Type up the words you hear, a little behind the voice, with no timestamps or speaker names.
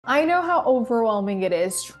I know how overwhelming it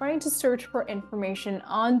is trying to search for information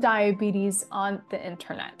on diabetes on the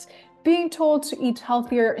internet. Being told to eat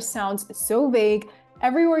healthier sounds so vague.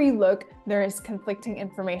 Everywhere you look, there is conflicting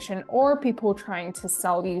information or people trying to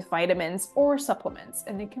sell you vitamins or supplements,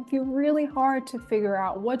 and it can feel really hard to figure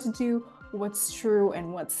out what to do, what's true,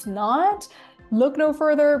 and what's not. Look no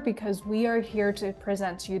further because we are here to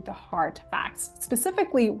present you the hard facts,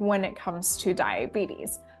 specifically when it comes to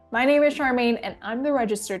diabetes. My name is Charmaine, and I'm the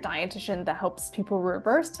registered dietitian that helps people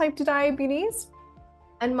reverse type 2 diabetes.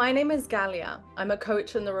 And my name is Galia. I'm a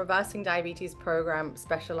coach in the Reversing Diabetes program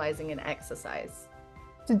specializing in exercise.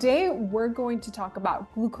 Today, we're going to talk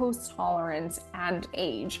about glucose tolerance and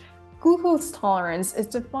age. Glucose tolerance is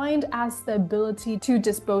defined as the ability to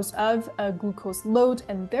dispose of a glucose load,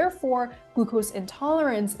 and therefore, glucose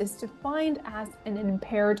intolerance is defined as an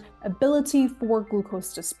impaired ability for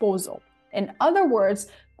glucose disposal. In other words,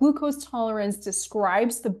 glucose tolerance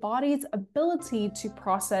describes the body's ability to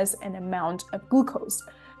process an amount of glucose.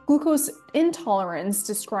 Glucose intolerance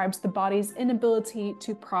describes the body's inability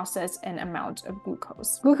to process an amount of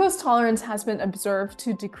glucose. Glucose tolerance has been observed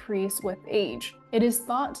to decrease with age. It is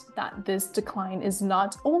thought that this decline is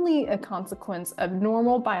not only a consequence of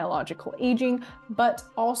normal biological aging, but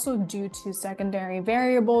also due to secondary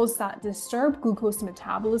variables that disturb glucose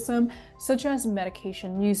metabolism, such as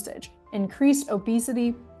medication usage, increased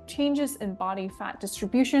obesity, changes in body fat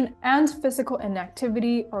distribution, and physical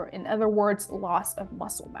inactivity, or in other words, loss of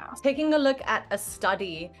muscle mass. Taking a look at a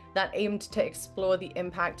study that aimed to explore the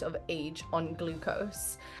impact of age on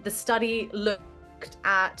glucose. The study looked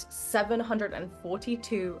at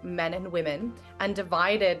 742 men and women and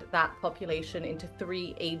divided that population into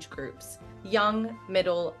 3 age groups: young,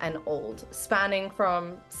 middle, and old, spanning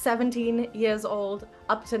from 17 years old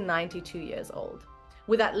up to 92 years old,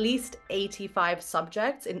 with at least 85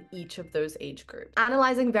 subjects in each of those age groups.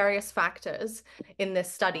 Analyzing various factors in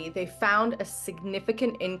this study, they found a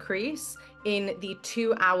significant increase in the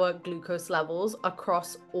 2-hour glucose levels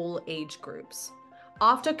across all age groups.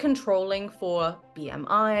 After controlling for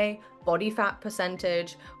BMI, body fat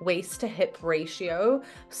percentage, waist to hip ratio,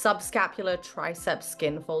 subscapular tricep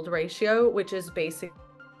skin fold ratio, which is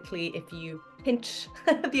basically if you pinch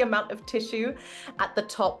the amount of tissue at the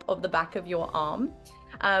top of the back of your arm,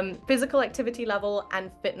 physical activity level and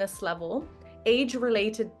fitness level,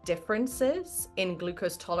 age-related differences in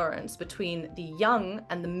glucose tolerance between the young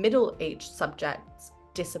and the middle-aged subjects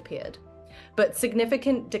disappeared, but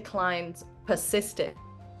significant declines persisted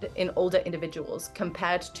in older individuals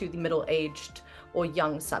compared to the middle-aged or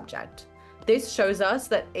young subject. This shows us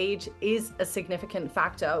that age is a significant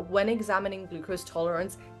factor when examining glucose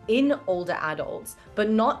tolerance in older adults, but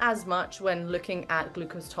not as much when looking at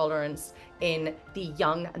glucose tolerance in the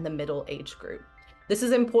young and the middle age group. This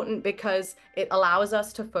is important because it allows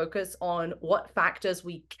us to focus on what factors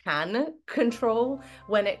we can control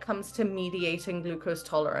when it comes to mediating glucose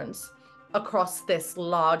tolerance across this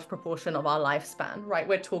large proportion of our lifespan, right?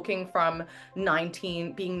 We're talking from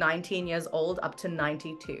being 19 years old up to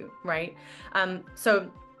 92, right? So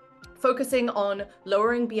focusing on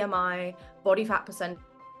lowering BMI, body fat percentage,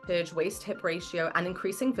 waist hip ratio, and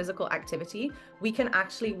increasing physical activity, we can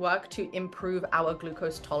actually work to improve our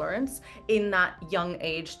glucose tolerance in that young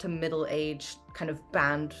age to middle age kind of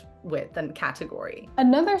bandwidth and category.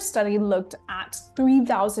 Another study looked at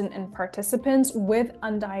 3,000 participants with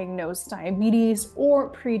undiagnosed diabetes or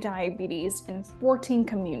prediabetes in 14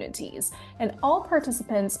 communities, and all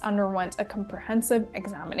participants underwent a comprehensive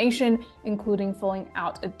examination, including filling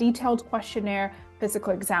out a detailed questionnaire,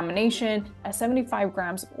 physical examination, a 75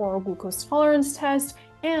 grams oral glucose tolerance test,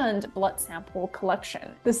 and blood sample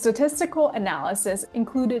collection. The statistical analysis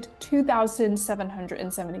included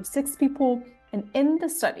 2,776 people, and in the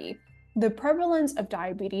study, the prevalence of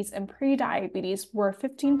diabetes and prediabetes were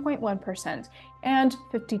 15.1% and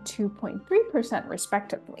 52.3%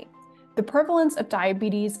 respectively. The prevalence of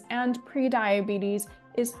diabetes and prediabetes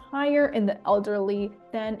is higher in the elderly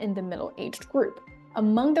than in the middle-aged group.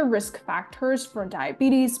 Among the risk factors for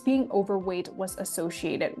diabetes, being overweight was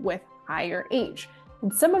associated with higher age.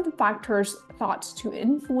 And some of the factors thought to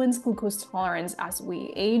influence glucose tolerance as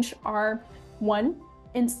we age are: 1.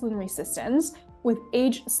 Insulin resistance. With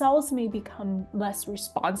age, cells may become less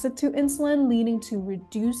responsive to insulin, leading to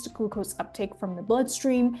reduced glucose uptake from the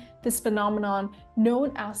bloodstream. This phenomenon,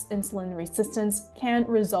 known as insulin resistance, can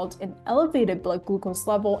result in elevated blood glucose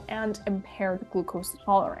level and impaired glucose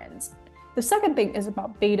tolerance. The second thing is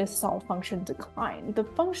about beta cell function decline. The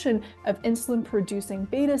function of insulin-producing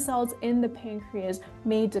beta cells in the pancreas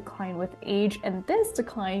may decline with age, and this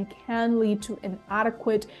decline can lead to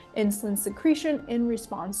inadequate insulin secretion in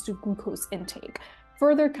response to glucose intake.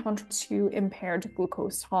 further contribute to impaired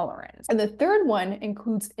glucose tolerance. And the third one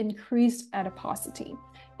includes increased adiposity.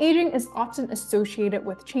 Aging is often associated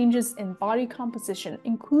with changes in body composition,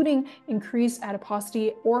 including increased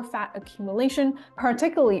adiposity or fat accumulation,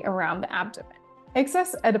 particularly around the abdomen.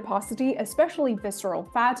 Excess adiposity, especially visceral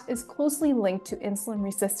fat, is closely linked to insulin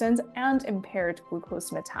resistance and impaired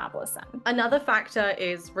glucose metabolism. Another factor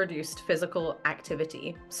is reduced physical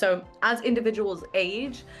activity. So as individuals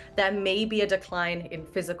age, there may be a decline in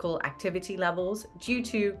physical activity levels due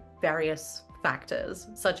to various factors,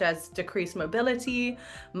 such as decreased mobility,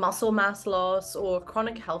 muscle mass loss, or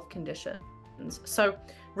chronic health conditions. So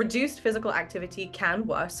reduced physical activity can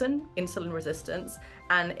worsen insulin resistance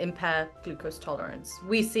and impair glucose tolerance.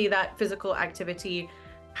 We see that physical activity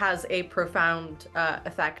has a profound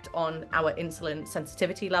effect on our insulin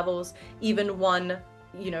sensitivity levels. Even one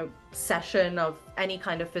session of any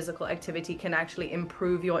kind of physical activity can actually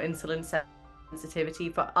improve your insulin sensitivity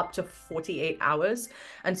for up to 48 hours.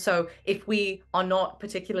 And so if we are not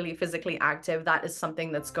particularly physically active, that is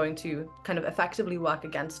something that's going to kind of effectively work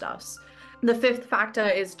against us. The fifth factor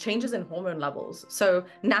is changes in hormone levels. So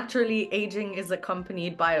naturally, aging is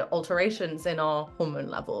accompanied by alterations in our hormone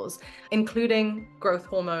levels, including growth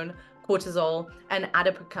hormone, cortisol, and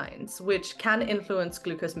adipokines, which can influence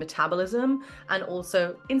glucose metabolism and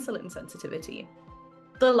also insulin sensitivity.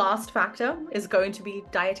 The last factor is going to be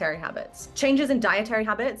dietary habits. Changes in dietary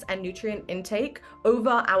habits and nutrient intake over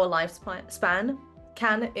our lifespan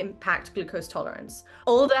can impact glucose tolerance.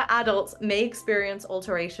 Older adults may experience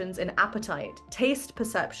alterations in appetite, taste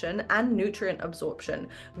perception, and nutrient absorption,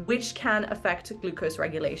 which can affect glucose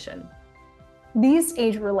regulation. These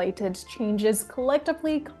age-related changes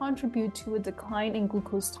collectively contribute to a decline in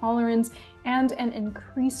glucose tolerance and an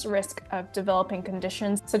increased risk of developing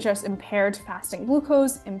conditions such as impaired fasting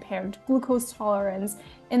glucose, impaired glucose tolerance,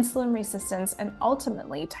 insulin resistance, and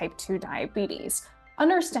ultimately type 2 diabetes.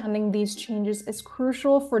 Understanding these changes is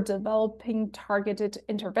crucial for developing targeted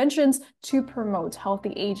interventions to promote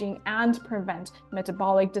healthy aging and prevent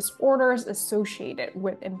metabolic disorders associated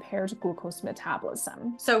with impaired glucose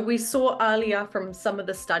metabolism. So we saw earlier from some of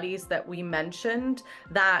the studies that we mentioned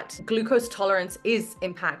that glucose tolerance is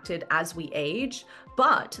impacted as we age,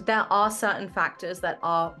 but there are certain factors that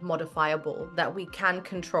are modifiable that we can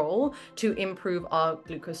control to improve our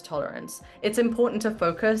glucose tolerance. It's important to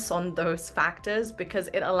focus on those factors because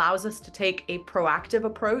it allows us to take a proactive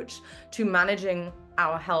approach to managing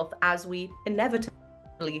our health as we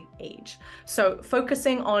inevitably age. So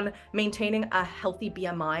focusing on maintaining a healthy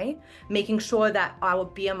BMI, making sure that our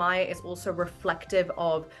BMI is also reflective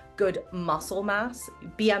of good muscle mass.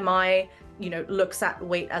 BMI looks at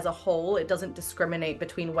weight as a whole. It doesn't discriminate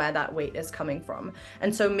between where that weight is coming from.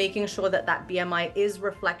 And so making sure that that BMI is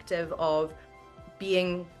reflective of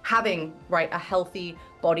having a healthy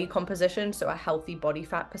body composition, so a healthy body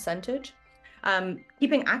fat percentage.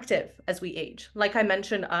 Keeping active as we age. Like I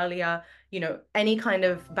mentioned earlier, any kind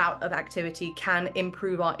of bout of activity can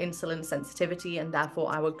improve our insulin sensitivity and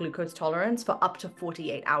therefore our glucose tolerance for up to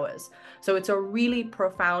 48 hours. So it's a really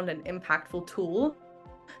profound and impactful tool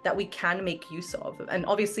that we can make use of. And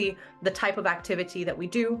obviously the type of activity that we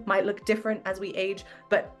do might look different as we age,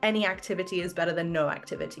 but any activity is better than no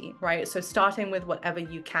activity, right? So starting with whatever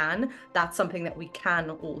you can, that's something that we can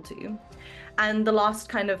all do. And the last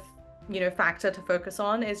kind of factor to focus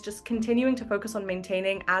on is just continuing to focus on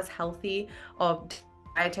maintaining as healthy of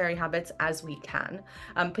dietary habits as we can,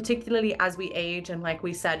 particularly as we age. And like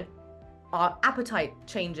we said, our appetite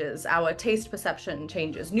changes, our taste perception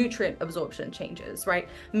changes, nutrient absorption changes, right?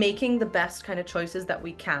 Making the best kind of choices that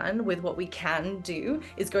we can with what we can do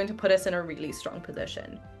is going to put us in a really strong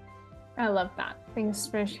position. I love that. Thanks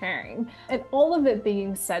for sharing. And all of it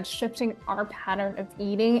being said, shifting our pattern of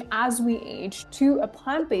eating as we age to a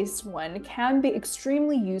plant-based one can be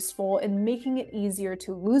extremely useful in making it easier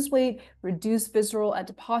to lose weight, reduce visceral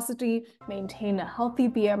adiposity, maintain a healthy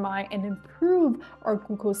BMI, and improve our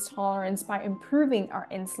glucose tolerance by improving our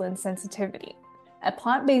insulin sensitivity. A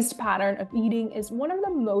plant-based pattern of eating is one of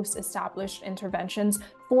the most established interventions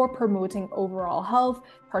for promoting overall health,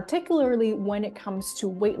 particularly when it comes to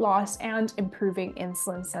weight loss and improving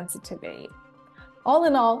insulin sensitivity. All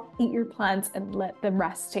in all, eat your plants and let the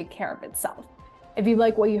rest take care of itself. If you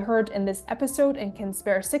like what you heard in this episode and can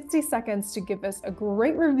spare 60 seconds to give us a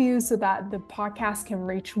great review so that the podcast can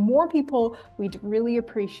reach more people, we'd really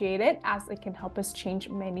appreciate it as it can help us change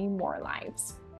many more lives.